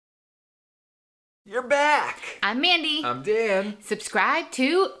You're back. I'm Mandy. I'm Dan. Subscribe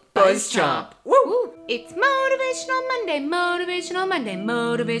to BuzzChomp. Woo! Woo! It's Motivational Monday, Motivational Monday,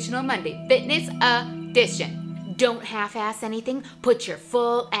 Motivational Monday, Fitness Edition. Don't half-ass anything. Put your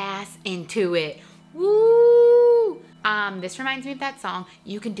full ass into it. Woo! This reminds me of that song.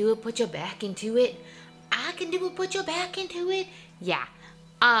 You can do it, put your back into it. I can do it, put your back into it. Yeah.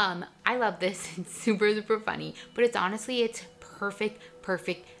 I love this. It's super, super funny. But it's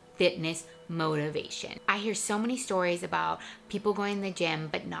perfect fitness motivation. I hear so many stories about people going to the gym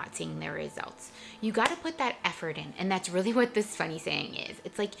but not seeing their results. You got to put that effort in, and that's really what this funny saying is.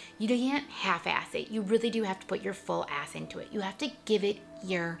 It's like you can't half-ass it. You really do have to put your full ass into it. You have to give it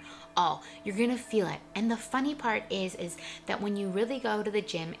your all. You're gonna feel it. And the funny part is that when you really go to the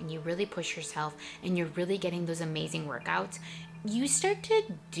gym and you really push yourself and you're really getting those amazing workouts, you start to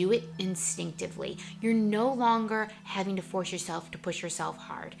do it instinctively. You're no longer having to force yourself to push yourself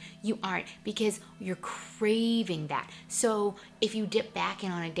hard. You aren't, because you're craving that. So if you dip back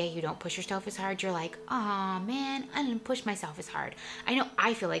in on a day you don't push yourself as hard, you're like, oh man, I didn't push myself as hard. I know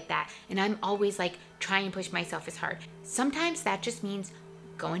I feel like that, and I'm always like trying to push myself as hard. Sometimes that just means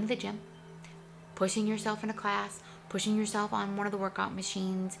going to the gym, pushing yourself in a class, pushing yourself on one of the workout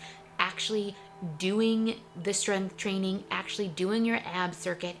machines, actually doing the strength training, actually doing your ab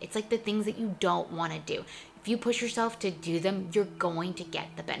circuit. It's like the things that you don't want to do. If you push yourself to do them, you're going to get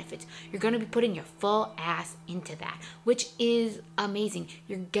the benefits. You're going to be putting your full ass into that, which is amazing.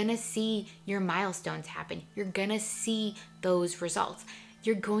 You're going to see your milestones happen. You're going to see those results.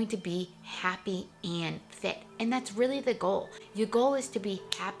 You're going to be happy and fit. And that's really the goal. Your goal is to be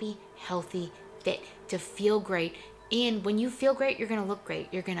happy, healthy, fit, to feel great. And when you feel great, you're going to look great.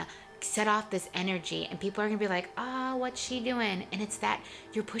 You're going to set off this energy, and people are gonna be like, oh, what's she doing? And it's that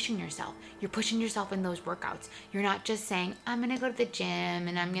you're pushing yourself. You're pushing yourself in those workouts. You're not just saying, I'm gonna go to the gym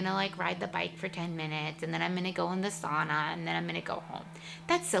and I'm gonna like ride the bike for 10 minutes and then I'm gonna go in the sauna and then I'm gonna go home.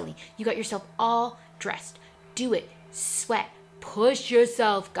 That's silly. You got yourself all dressed. Do it. Sweat. Push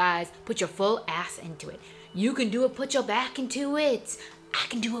yourself, guys. Put your full ass into it. You can do it. Put your back into it. I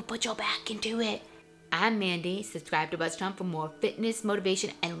can do it. Put your back into it. I'm Mandy. Subscribe to BuzzChomp for more fitness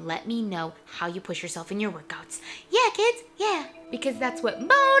motivation, and let me know how you push yourself in your workouts. Yeah, kids, yeah. Because that's what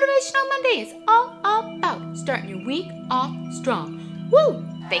Motivational Monday is all about. Starting your week off strong. Woo!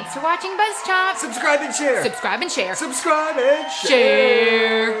 Thanks for watching BuzzChomp. Subscribe and share. Subscribe and share. Subscribe and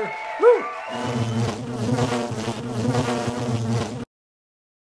share. Share. Woo!